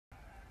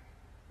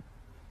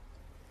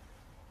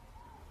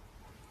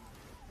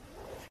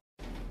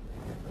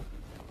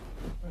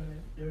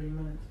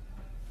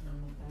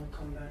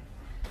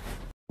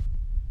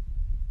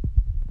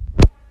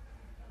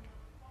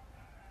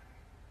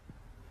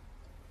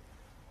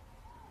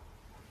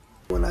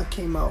When I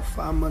came out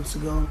 5 months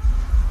ago,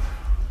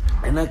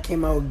 and I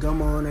came out with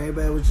Gummo on,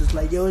 everybody was just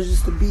like, yo, it's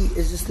just a beat,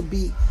 it's just a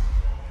beat.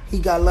 He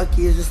got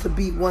lucky, it's just a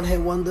beat, one hit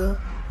wonder.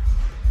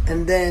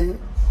 And then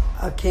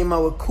I came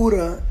out with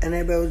Kuda, and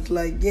everybody was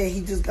like, yeah,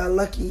 he just got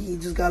lucky, he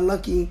just got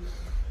lucky.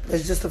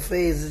 It's just a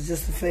phase, it's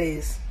just a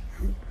phase.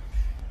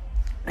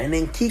 And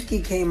then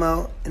Kiki came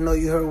out, and all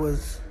you heard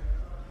was,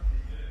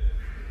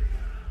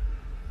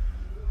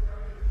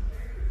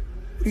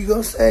 what you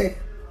gonna say?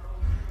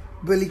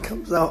 Billy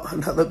comes out,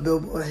 another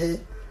Billboard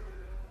hit.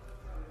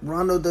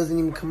 Rondo doesn't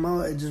even come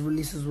out, it just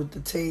releases with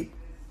the tape.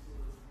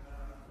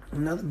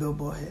 Another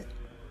Billboard hit.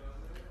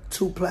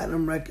 2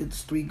 platinum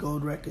records, 3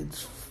 gold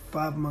records,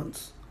 5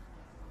 months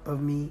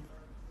of me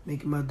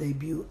making my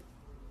debut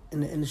in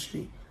the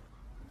industry.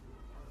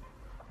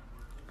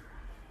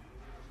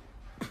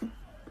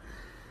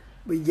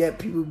 But yet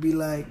people be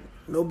like,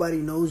 nobody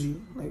knows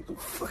you. Like, what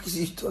the fuck is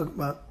you talking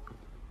about?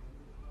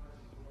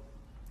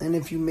 And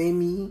if you made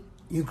me,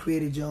 you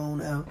created your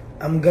own L.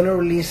 I'm gonna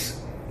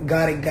release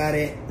Gotti,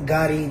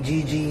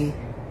 GG,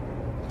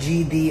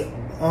 GD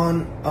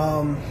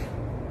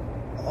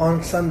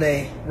on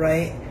Sunday,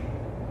 right?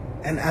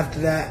 And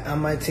after that, I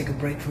might take a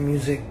break from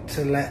music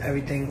to let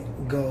everything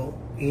go,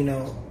 you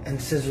know,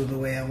 and sizzle the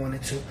way I want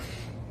it to.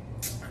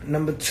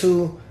 Number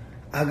 2,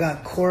 I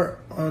got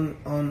court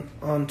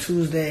on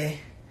Tuesday,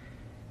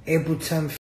 April 10th.